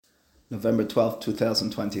November 12th,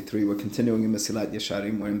 2023. We're continuing in Mesilat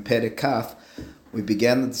Yesharim. We're in Perek. We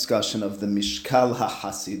began the discussion of the Mishkal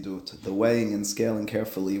HaHasidut, the weighing and scaling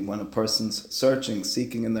carefully when a person's searching,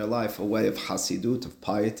 seeking in their life a way of Hasidut, of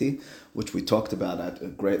piety, which we talked about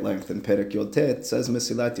at great length in Perek Yod Tet. Says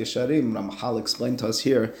Mesilat Yesharim, Ramchal explained to us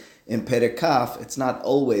here in Perek, it's not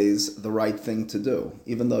always the right thing to do.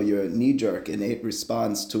 Even though your knee-jerk, innate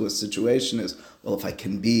response to a situation is, well, if I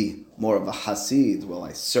can be more of a Hasid, well,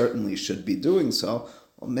 I certainly should be doing so.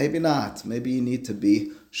 Well, maybe not. Maybe you need to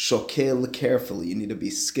be shokel carefully. You need to be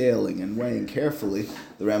scaling and weighing carefully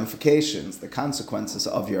the ramifications, the consequences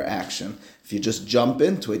of your action. If you just jump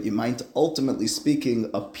into it, you might, ultimately speaking,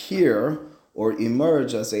 appear or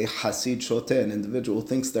emerge as a Hasid Shoteh, an individual who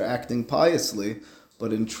thinks they're acting piously,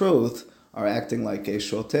 but in truth are acting like a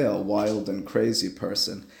Shoteh, a wild and crazy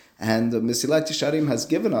person. And Mesilat Yesharim has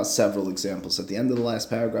given us several examples. At the end of the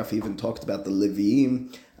last paragraph, he even talked about the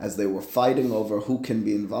Leviim as they were fighting over who can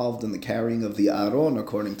be involved in the carrying of the Aron,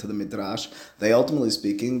 according to the Midrash. They, ultimately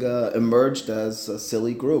speaking, emerged as a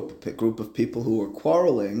silly group, a group of people who were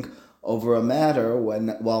quarreling over a matter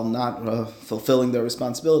while not fulfilling their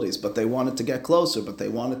responsibilities. But they wanted to get closer, but they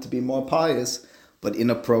wanted to be more pious, but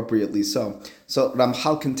inappropriately so. So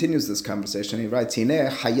Ramchal continues this conversation. He writes,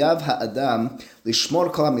 Hineh hayav ha'adam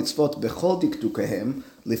lishmor kol ha'mitzvot bechol dikdukehem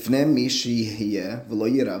lifnei mi sheyeh v'lo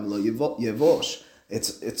yira v'lo yevosh.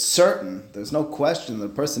 It's certain, there's no question that a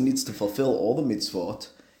person needs to fulfill all the mitzvot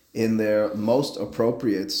in their most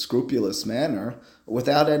appropriate, scrupulous manner,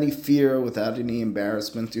 without any fear, without any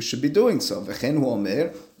embarrassment. You should be doing so. V'chen hu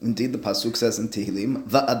omer, indeed the pasuk says in Tehillim,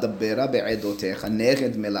 va'adabera be'edotecha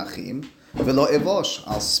neged melachim, v'lo evosh.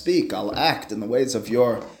 I'll speak, I'll act in the ways of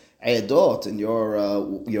your edot, and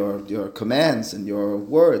your commands, and your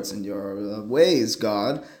words, and your ways,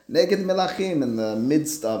 God. Neged melachim, in the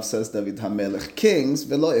midst of, says David HaMelech, kings,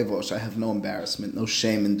 v'lo evosh. I have no embarrassment, no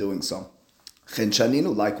shame in doing so. Chen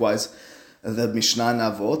shaninu, likewise, the Mishnah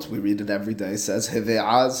Navot, we read it every day, says,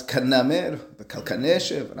 Heve'az kanamer, v'kal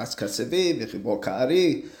kaneshev, ras kasevi, v'chibor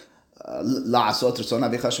ka'ari, la'asot r'tzon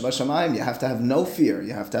avicha shebashamayim. You have to have no fear.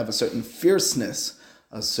 You have to have a certain fierceness,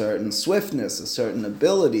 a certain swiftness, a certain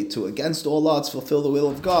ability to, against all odds, fulfill the will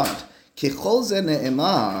of God. Ki chol ze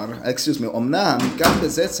ne'emar, omnam, gam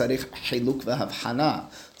bezeh tzarich hiluk v'havhana.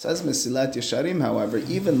 Says Mesilat Yesharim, however,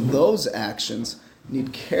 even those actions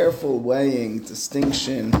need careful weighing,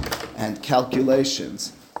 distinction, and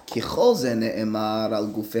calculations.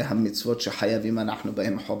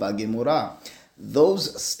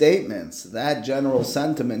 Those statements, that general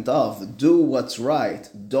sentiment of do what's right,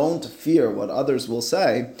 don't fear what others will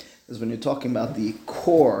say, is when you're talking about the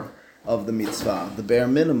core of the mitzvah, the bare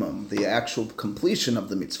minimum, the actual completion of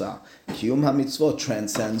the mitzvah. Kiyum ha-mitzvot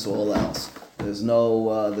transcends all else. There's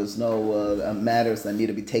no matters that need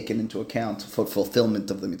to be taken into account for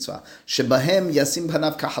fulfillment of the mitzvah. Shebahem yasim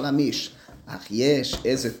panav kahalamish. Ach yesh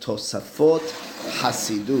eze tosafot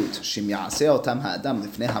hasidut shim ya'aseh otam ha'adam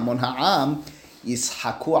lifnei hamon ha'am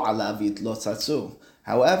yishaku alav yitlotzatzu.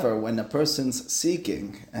 However, when a person's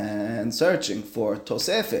seeking and searching for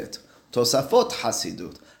tosafot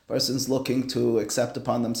hasidut, persons looking to accept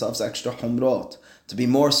upon themselves extra humrot, to be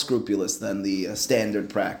more scrupulous than the standard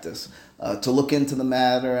practice, to look into the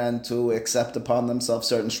matter and to accept upon themselves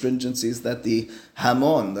certain stringencies that the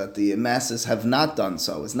hamon, that the masses have not done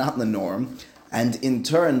so, is not the norm, and in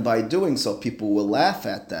turn, by doing so, people will laugh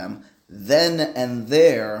at them. Then and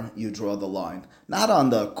there, you draw the line. Not on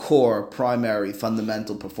the core, primary,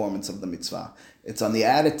 fundamental performance of the mitzvah. It's on the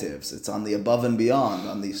additives. It's on the above and beyond,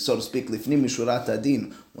 on the, so to speak, lifnim mishurat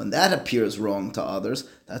adin. When that appears wrong to others,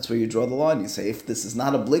 that's where you draw the line. You say, if this is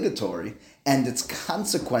not obligatory, and its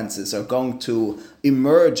consequences are going to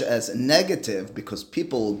emerge as negative because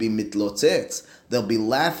people will be mitlotzitz, they'll be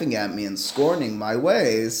laughing at me and scorning my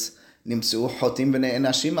ways, nimtzu chotim v'nei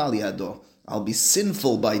enashim al yado. I'll be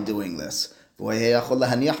sinful by doing this. A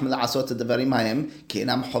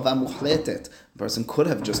person could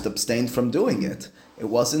have just abstained from doing it. It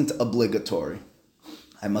wasn't obligatory.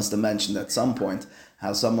 I must have mentioned at some point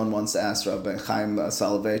how someone once asked Rabbi Chaim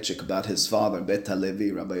Soloveitchik about his father, Bet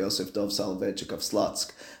HaLevi, Rabbi Yosef Dov Soloveitchik of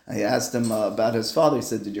Slutsk. And he asked him about his father. He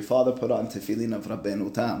said, did your father put on tefillin of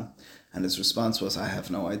Rabbeinu Tam? And his response was, I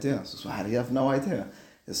have no idea. I said, well, how do you have no idea?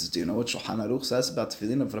 He says, do you know what Shulchan Aruch says about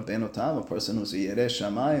tefillin of Rabbeinu Tam? A person who's a Yereh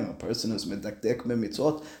Shamayim, a person who's medakdek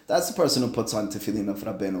b'mitzvot, that's the person who puts on tefillin of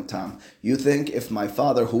Rabbeinu Tam. You think if my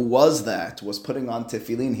father, who was that, was putting on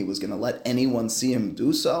tefillin, he was going to let anyone see him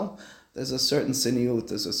do so? There's a certain siniyut,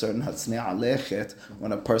 there's a certain hatznei alechet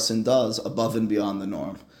when a person does above and beyond the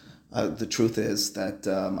norm. The truth is that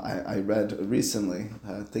I read recently,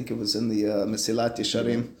 I think it was in the Mesilat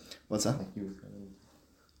Yesharim, What's that? Like you was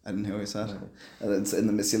I didn't hear what you said. It's in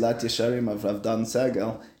the Mesilat Yesharim of Rav Dan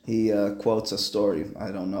Segel. He quotes a story.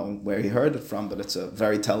 I don't know where he heard it from, but it's a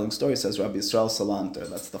very telling story. It says Rabbi Yisrael Salanter,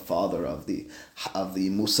 that's the father of the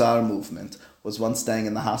Musar movement, was once staying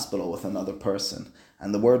in the hospital with another person.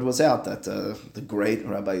 And the word was out that the great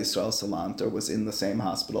Rabbi Yisrael Salanter was in the same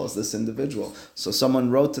hospital as this individual. So someone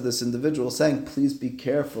wrote to this individual saying, please be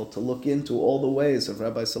careful to look into all the ways of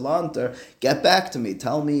Rabbi Salanter. Get back to me.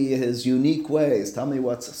 Tell me his unique ways. Tell me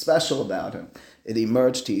what's special about him. It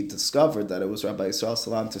emerged, he discovered that it was Rabbi Yisrael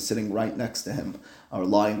Salanter sitting right next to him, or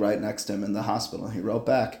lying right next to him in the hospital. He wrote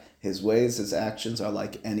back, his ways, his actions are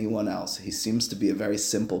like anyone else. He seems to be a very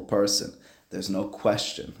simple person. There's no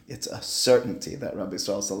question. It's a certainty that Rabbi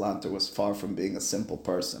Yisrael Salanter was far from being a simple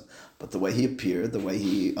person. But the way he appeared, the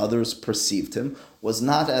way others perceived him, was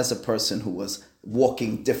not as a person who was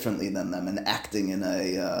walking differently than them and acting in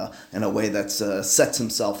a way that sets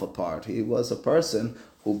himself apart. He was a person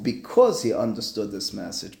who, because he understood this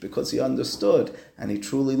message, because he understood and he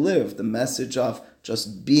truly lived the message of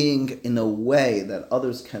just being in a way that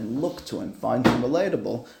others can look to and find him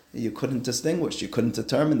relatable, you couldn't distinguish. You couldn't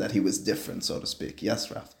determine that he was different, so to speak.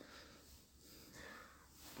 Yes, Raf?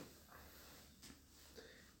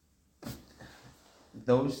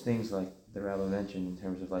 those things like the rabbi mentioned in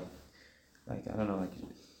terms of like I don't know,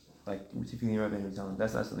 like Tifili Rabbi was telling,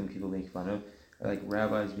 that's not something people make fun of. Like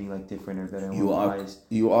rabbis being like different or better.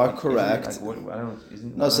 You are correct. Like, what, I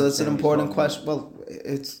don't know. No, so that's an important question. Well,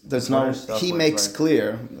 he makes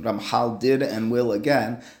clear, Ramchal did and will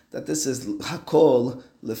again, that this is hakol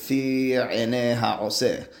lefi einei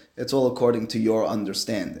ha'oseh. It's all according to your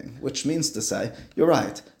understanding, which means to say, you're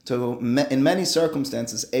right. In many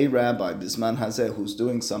circumstances, a rabbi, bisman hazeh, who's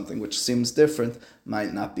doing something which seems different,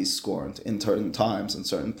 might not be scorned. In certain times, in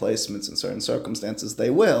certain placements, in certain circumstances, they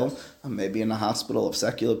will. Maybe in a hospital of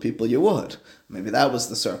secular people, you would. Maybe that was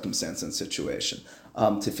the circumstance and situation.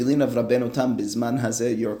 Tefillin of Rabbeinu Tam, bisman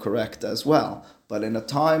hazeh, you're correct as well. But in a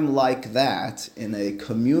time like that, in a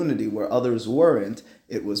community where others weren't,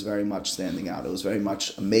 it was very much standing out. It was very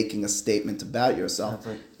much making a statement about yourself.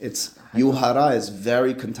 Yuhara is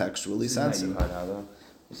very contextually sensitive.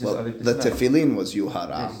 Well, the tefillin was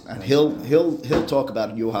yuhara, and he'll talk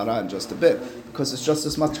about yuhara in just a bit, because it's just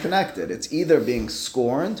as much connected. It's either being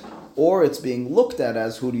scorned or it's being looked at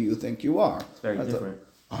as, who do you think you are? It's very different.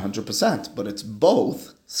 100%, but it's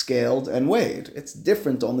both scaled and weighed. It's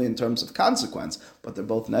different only in terms of consequence, but they're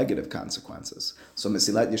both negative consequences. So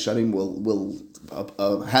Mesilat Yesharim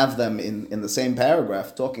will have them in the same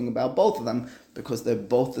paragraph talking about both of them, because they're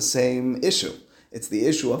both the same issue. It's the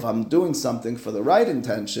issue of I'm doing something for the right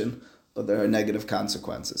intention, but there are negative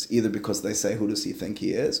consequences, either because they say, who does he think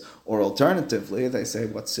he is? Or alternatively, they say,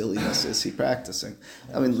 what silliness is he practicing?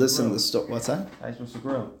 I mean, listen, what's that? How are you supposed to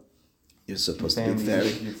grow? You're supposed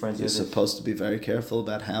to be very careful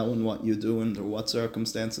about how and what you do under what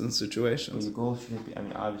circumstances and situations. Well, your goal shouldn't be,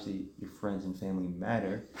 obviously your friends and family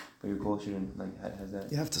matter, but your goal shouldn't, has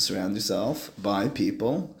that... You have to surround yourself by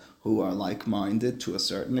people who are like-minded to a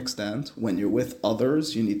certain extent. When you're with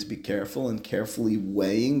others, you need to be careful and carefully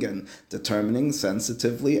weighing and determining,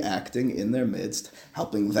 sensitively acting in their midst,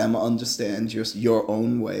 helping them understand your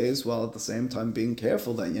own ways, while at the same time being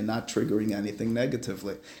careful that you're not triggering anything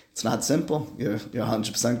negatively. It's not simple. You're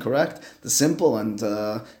 100% correct. The simple and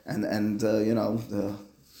the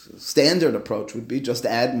standard approach would be just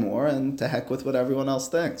add more and to heck with what everyone else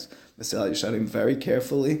thinks. Mesilat Yesharim very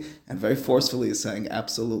carefully and very forcefully is saying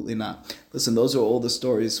absolutely not. Listen, those are all the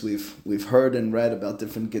stories we've heard and read about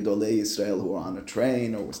different Gedolei Yisrael who were on a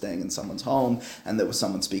train or were staying in someone's home, and there was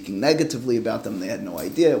someone speaking negatively about them. They had no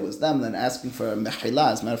idea it was them, then asking for a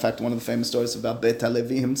mechila. As a matter of fact, one of the famous stories about Beit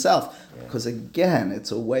HaLevi himself. Yeah. Because again,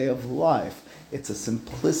 it's a way of life. It's a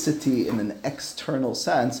simplicity in an external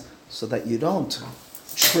sense, so that you don't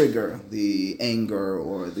trigger the anger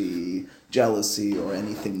or the jealousy or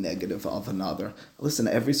anything negative of another. Listen,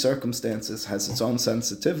 every circumstance has its own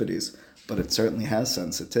sensitivities, but it certainly has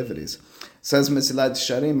sensitivities. Says Mesilat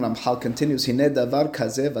Yesharim, Ramchal continues, Hine davar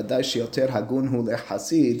kazeh vaday sheyoter hagun hu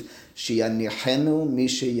lehasid shiyanihenu mi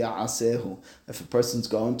sheya'asehu. If a person's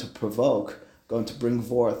going to bring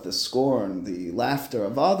forth the scorn, the laughter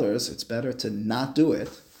of others, it's better to not do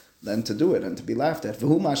it than to do it and to be laughed at.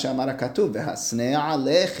 V'hu ma she'amar hakatuv v'hasnei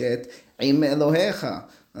alechet im Elohecha.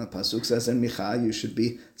 The pasuk says in Micha, you should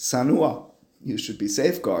be sanua, you should be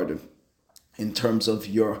safeguarded in terms of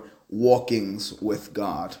your walkings with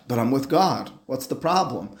God. But I'm with God. What's the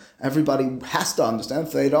problem? Everybody has to understand.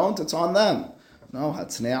 If they don't, it's on them. No,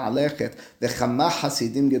 hatsnei alechet. V'chama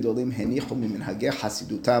hasidim gedolim henichu miminhagei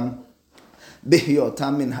hasidutam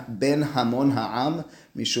B'hiyotam ben hamon ha'am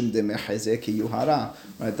mishum demecheze ki yuhara.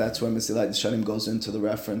 Right, that's where Mesilat Yesharim goes into the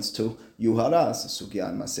reference to yuhara,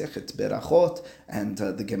 sugya masechet berachot, and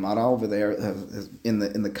the Gemara over there in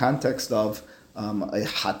the context of a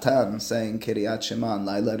hatan saying Kiryat Shema and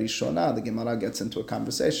Laila Rishona, the Gemara gets into a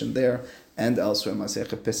conversation there and elsewhere,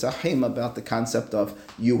 Masechet Pesachim, about the concept of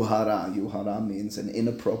yuhara. Yuhara means an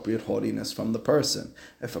inappropriate haughtiness from the person.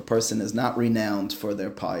 If a person is not renowned for their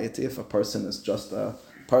piety, if a person is just a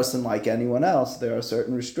person like anyone else, there are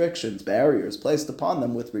certain restrictions, barriers placed upon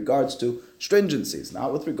them with regards to stringencies,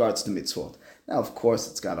 not with regards to mitzvot. Now, of course,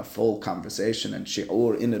 it's got a full conversation and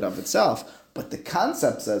shi'ur in and of itself, but the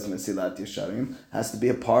concept, says Mesilat Yesharim, has to be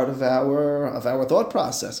a part of our thought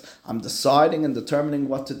process. I'm deciding and determining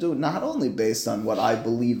what to do, not only based on what I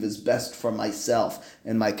believe is best for myself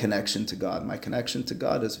and my connection to God. My connection to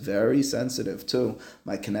God is very sensitive to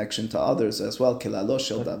my connection to others as well. Kilalo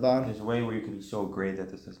shel davar. There's a way where you can be so great that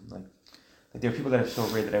this doesn't like there are people that are so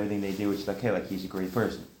great that everything they do, it's like, hey, like he's a great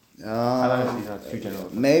person. I don't know if he's not too general.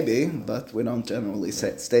 Maybe, but we don't generally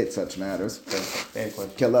state such matters. Bad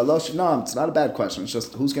question. Kilalosh, no, it's not a bad question. It's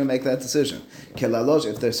just who's going to make that decision. Kilalosh,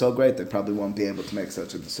 if they're so great, they probably won't be able to make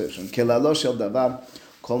such a decision. Kilalosh el davar,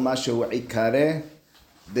 kol mashu ikare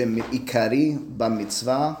b'ikari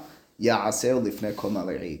b'mitzvah ya'aseu lifnei kol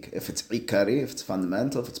mal'ik. If it's ikari, if it's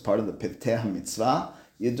fundamental, if it's part of the pifteh mitzvah,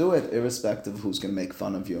 you do it irrespective of who's going to make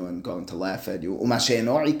fun of you and going to laugh at you.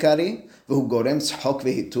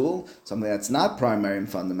 Something that's not primary and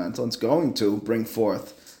fundamental, it's going to bring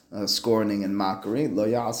forth scorning and mockery.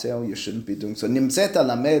 You shouldn't be doing so. It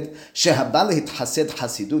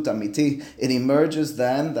emerges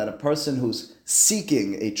then that a person who's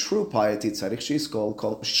seeking a true piety,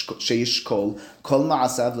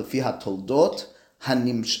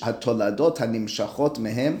 התולדות הנמשכות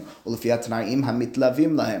מהם ולפי התנאים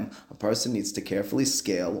המתלווים להם. A person needs to carefully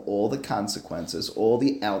scale all the consequences, all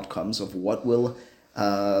the outcomes of what will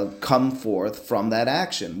come forth from that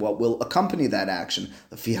action, what will accompany that action.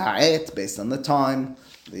 לפי העת, based on the time,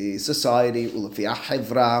 the society, ולפי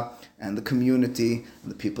החברה, and the community,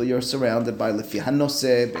 and the people you're surrounded by, לפי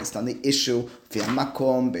הנושא, based on the issue, לפי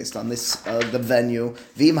המקום, based on the venue,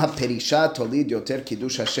 ואם הפרישה תוליד יותר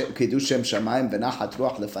קידוש שם שמיים ונחת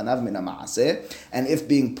רוח לפניו מן המעשה, and if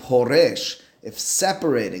being poresh, if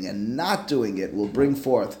separating and not doing it will bring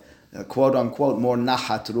forth quote unquote, more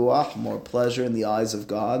nahat ruach, more pleasure in the eyes of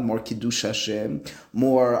God, more kiddush Hashem,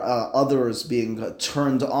 more others being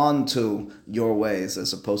turned on to your ways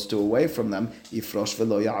as opposed to away from them, yifrosh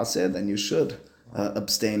velo ya'aseh, then you should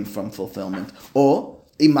abstain from fulfillment. Or,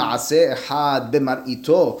 and if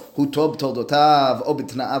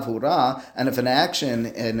an action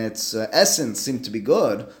in its essence seemed to be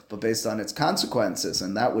good, but based on its consequences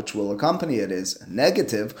and that which will accompany it is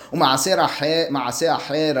negative, another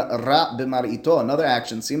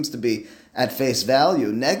action seems to be at face value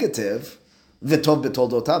negative, v'tov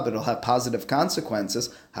b'toldotav, but it'll have positive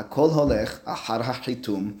consequences. Hakol holech achar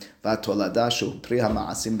hachitum v'atolada shu pri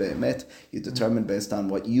hama'asim be'emet. You determine based on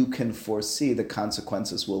what you can foresee the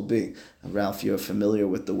consequences will be. Ralph, you're familiar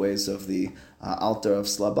with the ways of the Alter of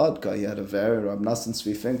Slobodka. He had a very, Rab Nosson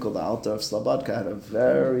Tzvi Finkel, the Alter of Slobodka, had a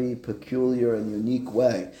very peculiar and unique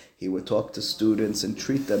way. He would talk to students and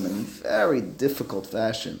treat them in very difficult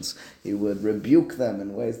fashions. He would rebuke them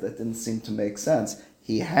in ways that didn't seem to make sense.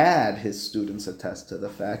 He had his students attest to the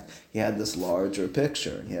fact he had this larger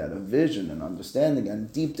picture. He had a vision and understanding,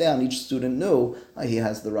 and deep down each student knew he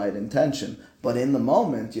has the right intention. But in the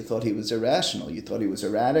moment, you thought he was irrational. You thought he was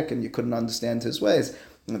erratic, and you couldn't understand his ways.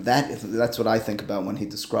 That's what I think about when he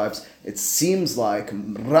describes, it seems like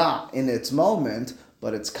ra in its moment,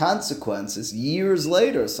 but its consequences, years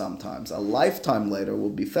later sometimes, a lifetime later, will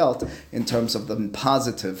be felt in terms of the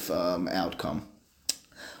positive outcome.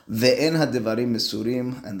 Ve'en hadivarim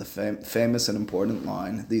misurim, and the famous and important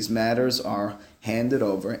line, these matters are handed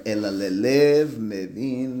over, ela lelev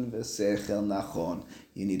mevin v'sechel nachon.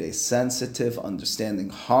 You need a sensitive, understanding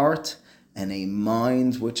heart and a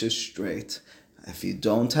mind which is straight. If you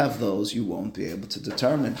don't have those, you won't be able to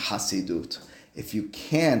determine hasidut. If you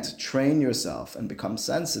can't train yourself and become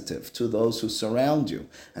sensitive to those who surround you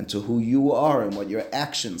and to who you are and what your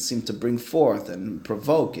actions seem to bring forth and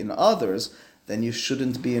provoke in others, then you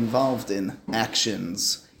shouldn't be involved in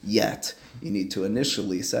actions Yet, you need to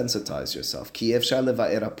initially sensitize yourself. Says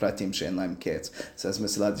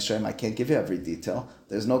Mesilat Yesharim, I can't give you every detail.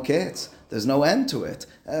 There's no ketz. There's no end to it.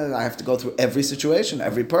 I have to go through every situation,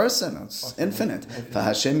 every person. It's infinite.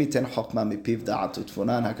 HaKadosh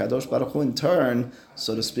Baruch Hu, in turn,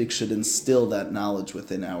 so to speak, should instill that knowledge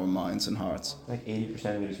within our minds and hearts. Like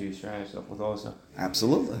 80% of it is who you surround yourself with also.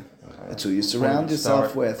 Absolutely. It's who you surround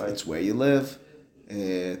yourself with. It's where you live.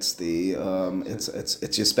 It's the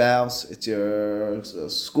it's your spouse, it's your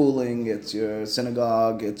schooling, it's your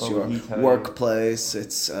synagogue, it's your workplace,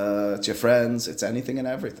 it's your friends, it's anything and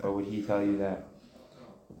everything. Or would he tell you that?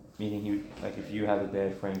 Meaning, if you have a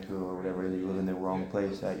bad friend too, or whatever, that you live in the wrong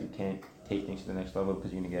place, that you can't take things to the next level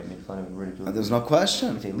because you're going to get made fun of and ridiculed. There's no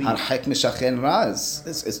question. Harhek mishachen raz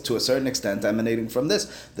is to a certain extent emanating from this.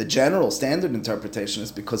 The general standard interpretation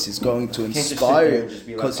is because he's going to inspire,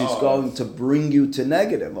 because he's going to bring you to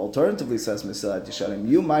negative. Alternatively, says Mesilat Yesharim,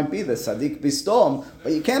 you might be the Sadiq Bistom,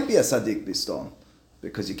 but you can't be a Sadiq Bistom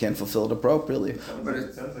because you can't fulfill it appropriately. But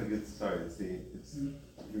it sounds like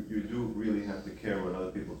you do really have to care what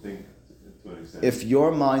other people think. If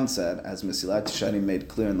your mindset, as Mesilat Yesharim made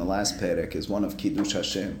clear in the last Perek, is one of Kiddush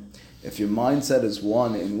Hashem, if your mindset is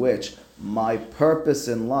one in which my purpose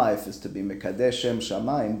in life is to be Mekadesh Shem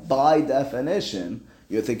Shamayim, by definition,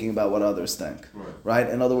 you're thinking about what others think. Right?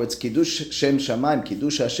 In other words, Kiddush Shem Shamayim,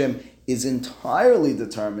 Kiddush Hashem, is entirely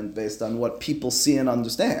determined based on what people see and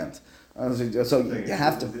understand. So you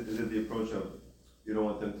have to... Is it the approach of you don't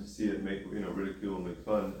want them to see it, make ridicule, make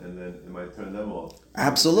fun, and then it might turn them off?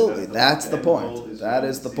 Absolutely, that's the point. That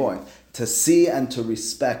is the point. To see and to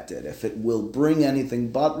respect it. If it will bring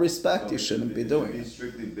anything but respect, you shouldn't be doing it. It should be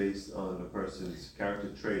strictly based on a person's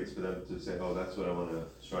character traits for them to say, oh, that's what I want to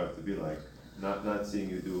strive to be like. Not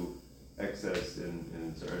seeing you do excess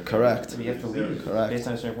in certain... Correct. You have to leave. Correct. Based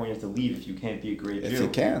on a certain point, you have to leave if you can't be a great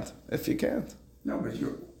Jew. If you can't. No, but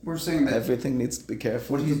we're saying that everything needs to be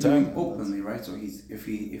careful. What he's doing openly, right? So if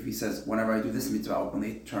he says, whenever I do this mitzvah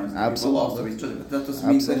openly, it turns people off. So he's doing it. But that doesn't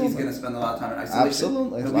mean that he's going to spend a lot of time in isolation.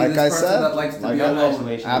 Absolutely. Like I said. That likes to be alone.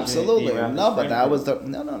 Absolutely. No, but that was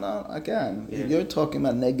no. Again, you're talking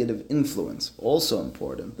about negative influence. Also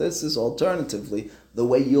important. This is alternatively the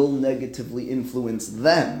way you'll negatively influence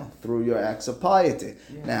them through your acts of piety.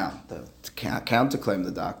 Yeah. Now, the counterclaim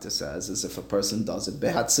the doctor says is if a person does it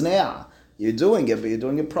behatzneah. You're doing it, but you're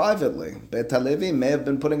doing it privately. Beit HaLevi may have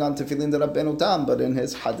been putting on tefillin de Rabbeinu Tam, but in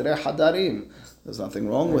his Hadrei Hadarim. There's nothing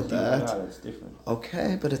wrong with that. It's different.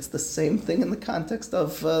 Okay, but it's the same thing in the context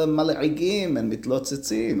of Mal'igim and Mitlot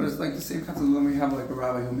Tzitzim. But it's like the same concept when we have like a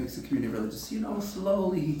rabbi who makes the community religious.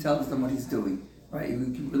 Slowly he tells them what he's doing. Right? You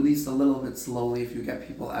can release a little bit slowly if you get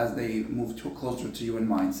people as they move closer to you in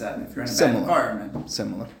mindset. And if you're in a bad environment.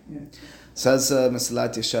 Similar. Yeah. Says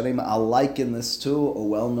Mesilat Yesharim, I'll liken this to a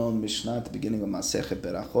well-known Mishnah at the beginning of Masechet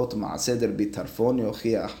Berachot, Ma'aseh Rabbi Tarfon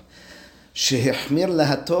Yochiach, Shehechmir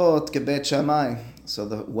lehatot kebet Shammai. So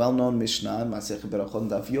the well-known Mishnah in Masechet Berachot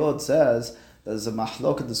Daf Yod says there's a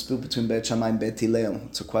mahloket dispute between Beit Shammai and Beit Hillel.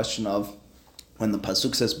 It's a question of when the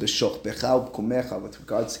pasuk says b'shoch becha u'kumecha with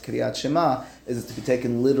regards to Kriyat Shema, is it to be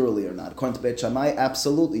taken literally or not? According to Beit Shammai,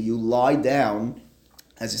 absolutely. You lie down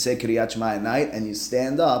as you say Kriyat Shema at night, and you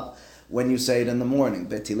stand up when you say it in the morning.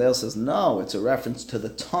 Beit Hillel says, no, it's a reference to the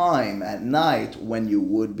time at night when you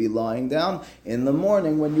would be lying down, in the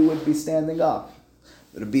morning when you would be standing up.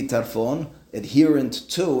 Rabbi Tarfon, adherent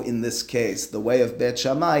to, in this case, the way of Beit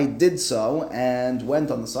Shammai, did so and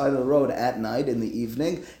went on the side of the road at night, in the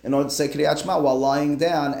evening, in order to say Kriyat Shema while lying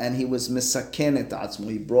down, and he was misaken et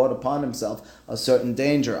atzmo. He brought upon himself a certain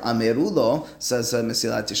danger. Amerulo, says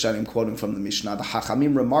Mesilat Yesharim, quoting from the Mishnah, the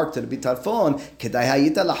Chachamim remarked to Rabbi Tarfon, Kedai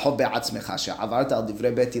hayita lacho be'atzmecha she'avarta al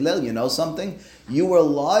divrei Beit Hillel. You know something? You were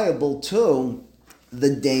liable to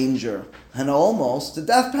the danger, and almost the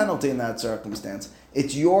death penalty in that circumstance.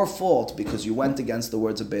 It's your fault because you went against the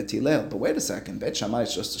words of Beit Hillel. But wait a second, Beit Shammai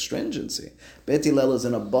is just a stringency. Beit Hillel is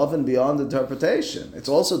an above and beyond interpretation. It's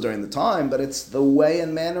also during the time, but it's the way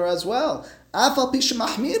and manner as well. Even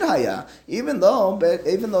though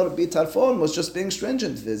Rabbi Tarfon was just being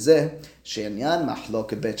stringent. שעניין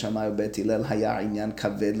מחלוקת בית שמאי ובית הלל היה עניין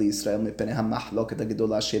כבד לישראל מפני המחלוקת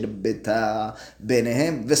הגדולה אשר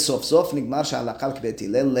ביניהם, וסוף סוף נגמר שהלכה כבית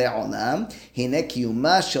הלל לעולם. הנה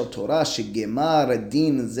קיומה של תורה שגמר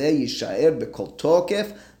דין זה יישאר בכל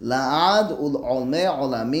תוקף לעד ולעולמי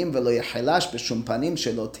עולמים, ולא יחלש בשום פנים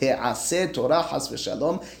שלא תעשה תורה חס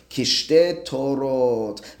ושלום כשתי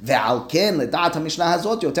תורות. ועל כן לדעת המשנה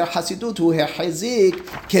הזאת יותר חסידות הוא החזיק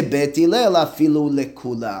כבית הלל אפילו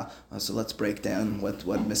לכולה. So let's break down what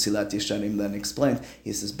Mesilat Yesharim then explained.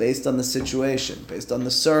 He says, based on the situation, based on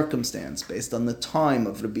the circumstance, based on the time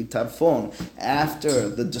of Rabbi Tarfon, after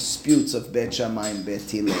the disputes of Beit Shammai and Beit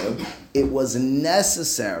Hillel, it was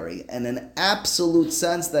necessary and an absolute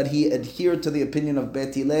sense that he adhered to the opinion of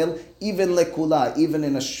Beit Hillel, even lekula, even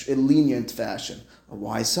in a lenient fashion.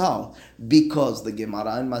 Why so? Because the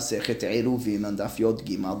Gemara in Masechet Eruvin and Daf Yod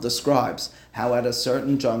Gimal describes how at a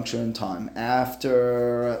certain juncture in time,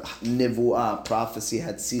 after Nivu'ah, prophecy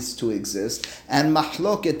had ceased to exist, and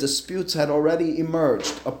Mahloket, disputes had already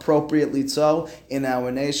emerged, appropriately so. In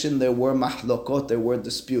our nation, there were Mahlokot, there were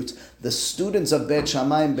disputes. The students of Beit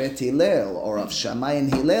Shammai and Beit Hillel, or of Shammai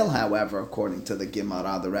and Hillel, however, according to the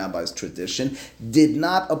Gemara, the rabbi's tradition, did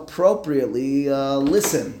not appropriately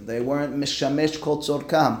listen. They weren't Mishamesh Kol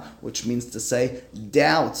Tzorkam, which means to say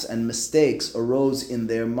doubts and mistakes arose in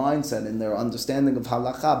their mindset, in their understanding of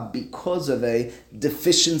halakha, because of a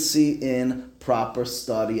deficiency in proper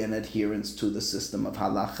study and adherence to the system of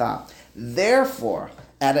halakha. Therefore,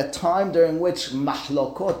 at a time during which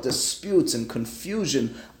mahlokot, disputes and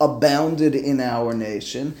confusion abounded in our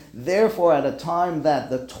nation, therefore at a time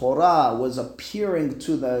that the Torah was appearing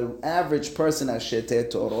to the average person as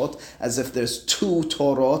shetei Torot, as if there's two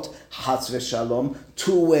Torot, Chas v'Shalom,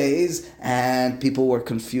 two ways, and people were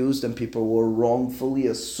confused and people were wrongfully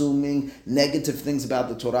assuming negative things about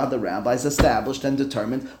the Torah, the rabbis established and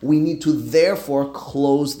determined we need to therefore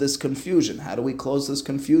close this confusion. How do we close this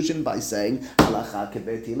confusion? By saying, Halacha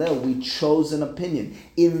kebeit Hillel, we chose an opinion.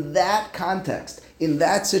 In that context, in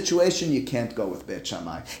that situation, you can't go with Beit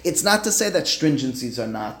Shammai. It's not to say that stringencies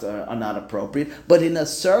are not appropriate, but in a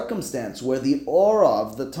circumstance where the aura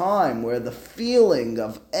of the time, where the feeling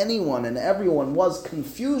of anyone and everyone was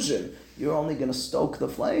confusion, you're only going to stoke the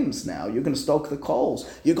flames now. You're going to stoke the coals.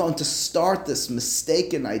 You're going to start this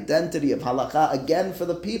mistaken identity of halakha again for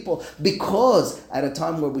the people, because at a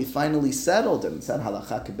time where we finally settled and said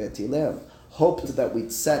halakha kebeit Hillel, hoped that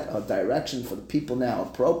we'd set a direction for the people now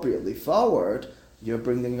appropriately forward, you're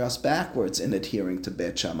bringing us backwards in adhering to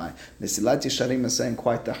Beit Shammai. Mesilat Yesharim is saying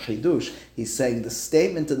quite the chidush. He's saying the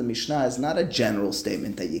statement of the Mishnah is not a general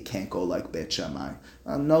statement that you can't go like Beit Shammai.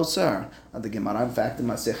 No, sir. The Gemara, in fact, in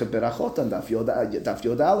Masechet Berachot and Daf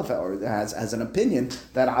Yod Aleph, has an opinion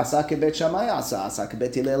that Asa kebeit Shammai Asa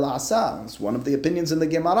kebeit Hillel Asa. It's one of the opinions in the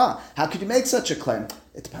Gemara. How could you make such a claim?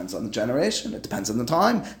 It depends on the generation. It depends on the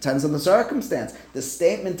time. It depends on the circumstance. The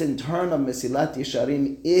statement in turn of Mesilat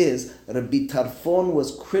Yesharim is Rabbi Tarfon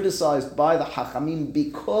was criticized by the Hachamim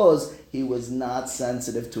because he was not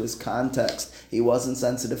sensitive to his context. He wasn't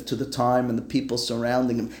sensitive to the time and the people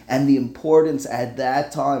surrounding him and the importance at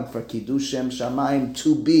that time for Kiddush Shem Shamayim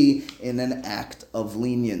to be in an act of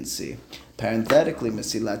leniency. Parenthetically,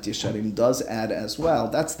 Mesilat Yesharim does add as well,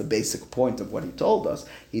 that's the basic point of what he told us.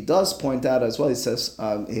 He does point out as well, he says,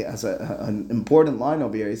 he has an important line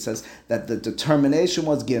over here, he says that the determination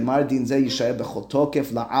was Gemar din ze yishayeh b'chol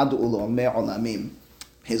tokef la'ad u'l'olmei olamim.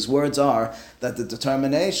 His words are that the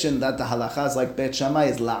determination that the halacha is like Beit Shammai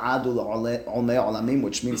is la'ad u'l'olmei olamim,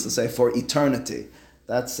 which means to say for eternity.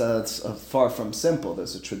 That's far from simple.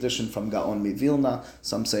 There's a tradition from Gaon Mivilna,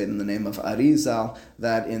 some say it in the name of Arizal,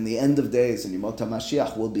 that in the end of days, in Yemot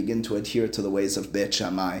HaMashiach, we'll begin to adhere to the ways of Beit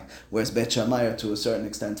Shammai, whereas Beit Shammai are to a certain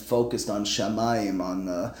extent focused on Shamayim,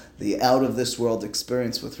 on the out-of-this-world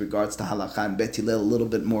experience with regards to Halakha, and Beit Hillel a little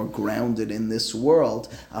bit more grounded in this world.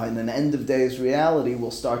 In an end-of-days reality,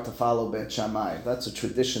 we'll start to follow Beit Shammai. That's a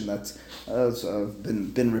tradition that's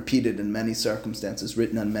been repeated in many circumstances,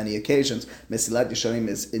 written on many occasions. Mesilat Yesharim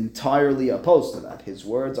is entirely opposed to that. His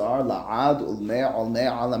words are la'ad ulmei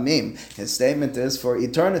alamim. His statement is for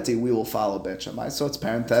eternity we will follow Beit Shammai. So it's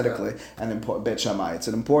parenthetically an important Beit Shammai. It's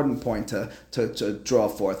an important point to draw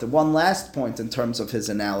forth. And one last point in terms of his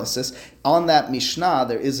analysis. On that Mishnah,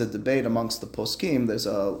 there is a debate amongst the poskim. There's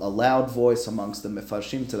a loud voice amongst the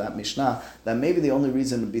mefarshim to that Mishnah that maybe the only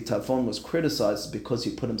reason Rabbi Tarfon was criticized is because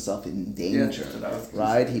he put himself in danger.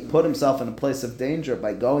 Right? He put himself in a place of danger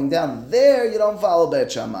by going down. There you don't follow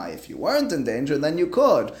Beit Shammai. If you weren't in danger, then you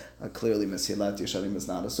could. Clearly, Mesilat Yesharim is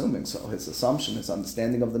not assuming so. His assumption, his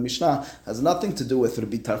understanding of the Mishnah has nothing to do with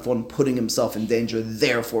Rabbi Tarfon putting himself in danger,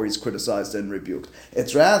 therefore he's criticized and rebuked.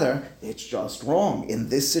 It's rather, it's just wrong. In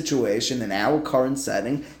this situation, in our current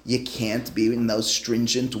setting, you can't be in those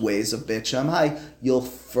stringent ways of Beit Shammai. You'll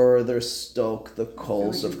further stoke the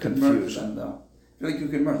coals of confusion. I feel like you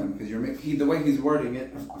can merge them, because the way he's wording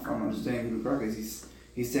it, if I'm understanding him correctly, is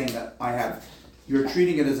he's saying that you're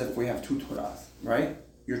treating it as if we have two Torahs, right?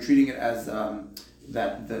 You're treating it as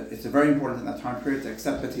it's a very important in that time period to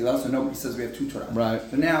accept Betilah, so nobody says we have two Torah. Right.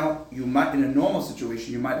 So now, you might, in a normal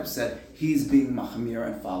situation, you might have said he's being Machmir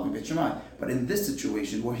and following Beit Shammai. But in this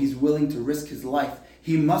situation, where he's willing to risk his life,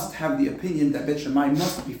 he must have the opinion that Beit Shammai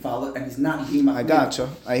must be followed, and he's not being Machmir. I gotcha.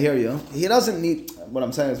 I hear you. He doesn't need, what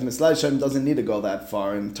I'm saying is Mesilat Yesharim doesn't need to go that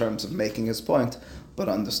far in terms of making his point, but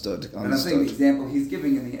understood. And I'm saying the example he's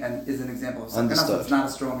giving in the end is an example of something else. It's not a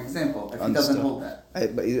strong example if he doesn't hold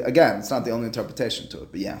that. But again, it's not the only interpretation to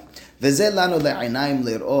it, but yeah. וזה לנו לעיניים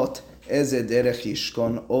לראות איזה דרך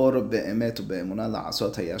ישכון אור באמת ובאמונה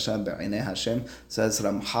לעשות הישר בעיני השם. Says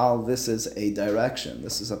Ramchal, this is a direction,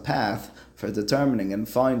 this is a path for determining and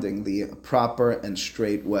finding the proper and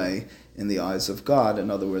straight way in the eyes of God. In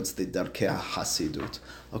other words, the Darkei HaChasidut.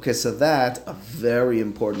 Okay, so that, a very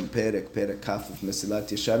important Perek Kaf of Mesilat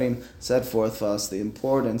Yesharim, set forth for us the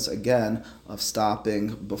importance, again, of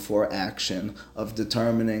stopping before action, of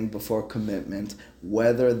determining before commitment,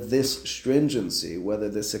 whether this stringency, whether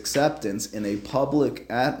this acceptance in a public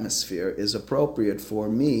atmosphere is appropriate for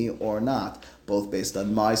me or not, both based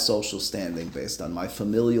on my social standing, based on my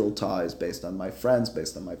familial ties, based on my friends,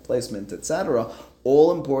 based on my placement, etc.,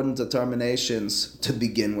 all important determinations to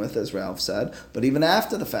begin with, as Ralph said, but even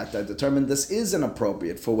after the fact I determined this is an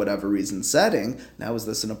appropriate, for whatever reason, setting, now is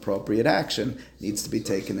this an appropriate action, needs to be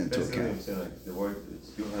taken into account. I'm saying, like, the word,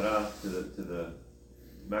 it's yuhara to the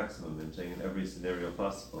maximum, and saying in every scenario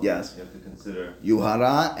possible. Yes. You have to consider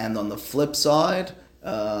Yuhara, and on the flip side,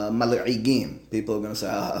 mal'igim. People are going to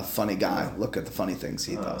say, funny guy, look at the funny things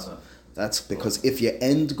he does. That's because if your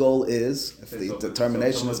end goal is, if the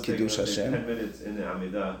determination is Kiddush Hashem. 10 minutes in the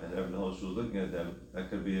Amidah and every whole shul looking at them, that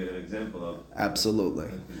could be an example of. Absolutely.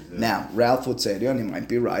 Now, Ralph would say to you, and he might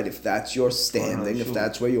be right, if that's your standing, if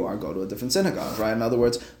that's where you are, go to a different synagogue, right? In other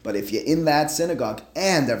words, but if you're in that synagogue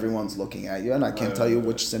and everyone's looking at you, and I can't tell you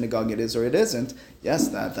which synagogue it is or it isn't, yes,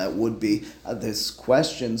 that would be, there's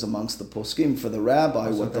questions amongst the poskim for the rabbi,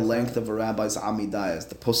 what the length of a rabbi's amidah is.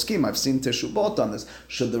 The poskim, I've seen teshubot on this,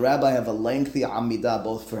 should the rabbi have a lengthy amidah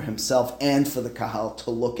both for himself and for the kahal to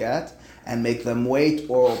look at and make them wait,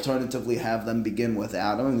 or alternatively have them begin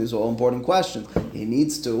without him? And these are all important questions. He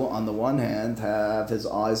needs to, on the one hand, have his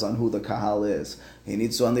eyes on who the kahal is. He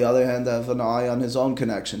needs to, on the other hand, have an eye on his own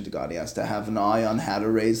connection to God. He has to have an eye on how to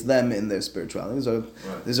raise them in their spirituality.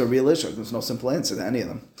 These are real issues. There's no simple answer to any of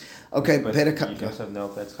them. Okay, but you just have know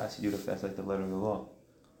if that's Chassidut, if that's like the letter of the law.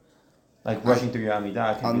 Like rushing through your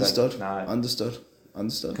Amidah can understood. be like, nah,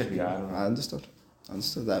 Understood. Could be, I don't know. I understood.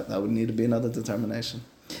 That would need to be another determination.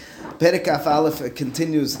 Perek Kaf Aleph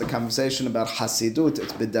continues the conversation about Hasidut.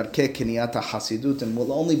 It's B'darkei Kiniyat Hasidut, and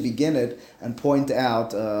we'll only begin it and point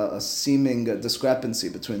out a seeming discrepancy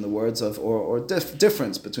between the words of, or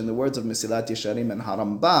difference between the words of Mesilat Yesharim and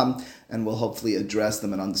Harambam, and we'll hopefully address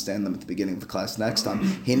them and understand them at the beginning of the class next time.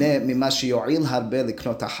 Hine mimashi yo'il harbe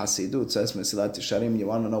liknot hasidut, says Mesilat Yesharim. You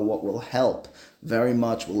want to know what will help very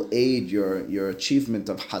much, will aid your achievement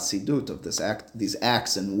of Hasidut, of these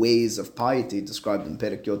acts and ways of piety described in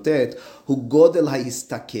Perek Yotet, hu godel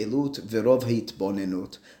ha'istakelut v'rov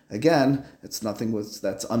ha'itbonenut. Again, it's nothing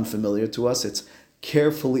that's unfamiliar to us. It's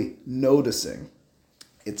carefully noticing.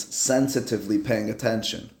 It's sensitively paying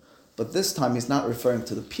attention. But this time he's not referring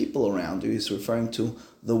to the people around you, he's referring to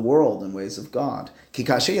the world and ways of God. Ki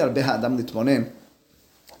kasher yarbeh ha'adam litbonen,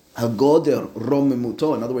 Hagoder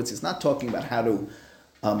romemuto. In other words, he's not talking about how to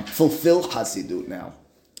fulfill Hasidut now,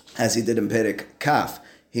 as he did in Perek Kaf.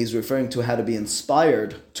 He's referring to how to be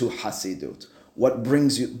inspired to Hasidut. What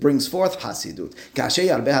brings forth Hasidut? כאשר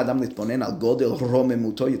ירבה האדם להתבונן על גודל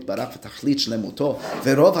רוממותו יתברך ותכלית שלמותו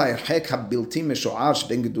ורוב ההרחק הבלתי משוער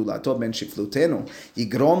שבין גדולתו בין שפלותנו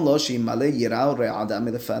יגרום לו שימלא יראה ורעדה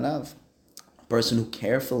מלפניו. A person who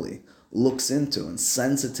carefully looks into and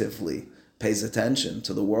sensitively pays attention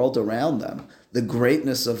to the world around them, the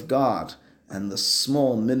greatness of God, and the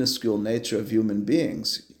small, minuscule nature of human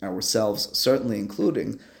beings, ourselves certainly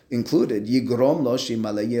included, Yigrom lo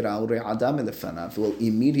shimale yirah u're'ada milefanav, will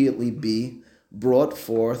immediately be brought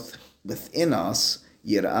forth within us,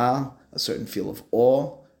 yirah, a certain feel of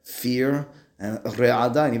awe, fear, and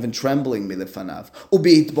re'ada, and even trembling milefanav.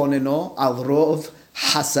 U'bi'itboneno al rov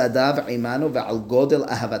חסדיו עמנו ועל גודל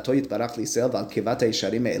אהבתו יתברך לישראל ועל קיבת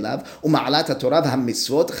הישרים מאליו ומעלת התורה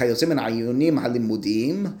והמצוות כיוצא מן העיונים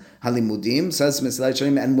הלימודים, says Mesilat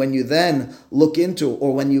Yesharim. And when you then look into,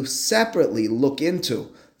 or when you separately look into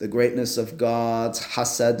the greatness of God's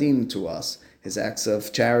hasadim to us, his acts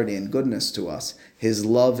of charity and goodness to us, his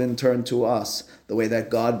love in turn to us, the way that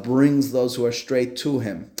God brings those who are straight to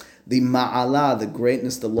him, the ma'ala, the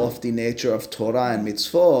greatness, the lofty nature of Torah and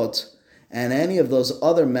mitzvot, and any of those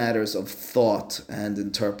other matters of thought and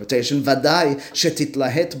interpretation. Vadai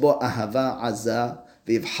shetitlahet bo ahava aza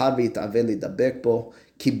v'yivhar v'yit'aveh lidabek bo.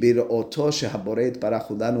 כי בראותו שהבורא יתברך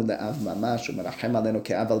הוא לנו לאב ממש ומרחם עלינו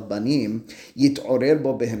כאב על בנים, יתעורר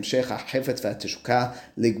בו בהמשך החפץ והתשוקה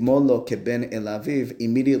לגמול לו כבן אל אביו.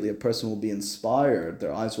 Immediately a person will be inspired,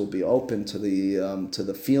 their eyes will be open to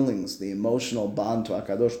the feelings, the emotional bond to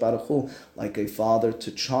HaKadosh Baruch Hu, like a father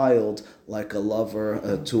to child, like a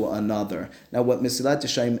lover to another. Now what Mesilat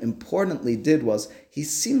Yesharim importantly did was, he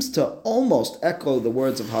seems to almost echo the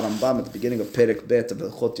words of Harambam at the beginning of Perek Bet of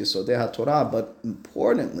Hilchot Yesodei HaTorah, but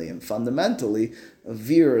importantly and fundamentally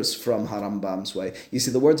veers from Harambam's way. You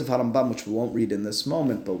see, the words of Harambam, which we won't read in this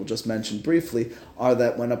moment, but we'll just mention briefly, are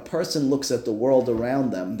that when a person looks at the world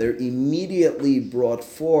around them, they're immediately brought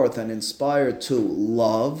forth and inspired to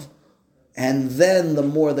love, and then the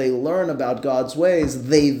more they learn about God's ways,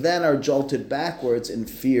 they then are jolted backwards in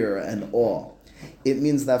fear and awe. It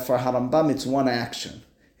means that for Harambam, it's one action.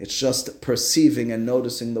 It's just perceiving and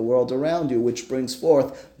noticing the world around you, which brings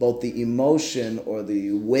forth both the emotion or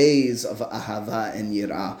the ways of ahava and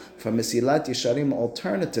yirah. For Mesilat Yesharim,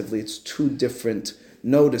 alternatively, it's two different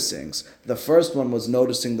noticings. The first one was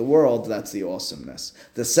noticing the world, that's the awesomeness.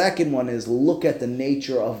 The second one is look at the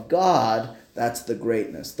nature of God, that's the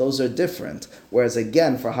greatness. Those are different. Whereas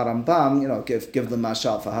again, for Harambam, give the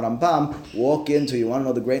mashal. For Harambam, walk into, you want to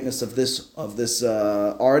know the greatness of this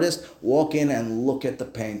artist, walk in and look at the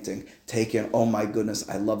painting. Take in, oh my goodness,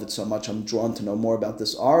 I love it so much, I'm drawn to know more about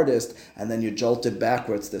this artist, and then you're jolted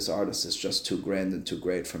backwards, this artist is just too grand and too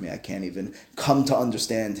great for me, I can't even come to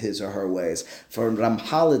understand his or her ways. For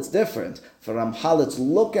Ramchal, it's different. For Ramchal, it's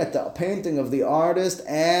look at the painting of the artist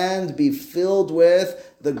and be filled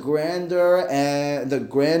with the grandeur and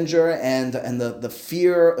the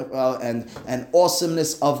fear and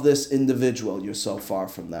awesomeness of this individual. You're so far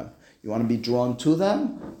from them. You want to be drawn to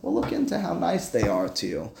them? Well, look into how nice they are to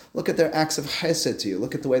you. Look at their acts of chesed to you.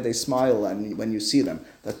 Look at the way they smile when you see them.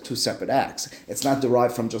 That's two separate acts. It's not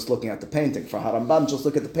derived from just looking at the painting. For Harambam, just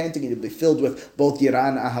look at the painting and you'll be filled with both yirah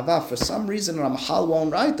and ahava. For some reason, Ramchal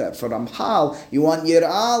won't write that. For Ramchal, you want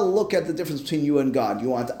yirah, look at the difference between you and God. You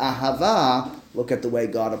want ahava, look at the way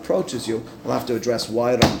God approaches you. We'll have to address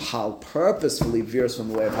why Ramchal purposefully veers from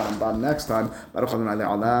the way of Harambam next time. Baruch Adonai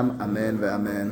le'olam. Amen ve'amen.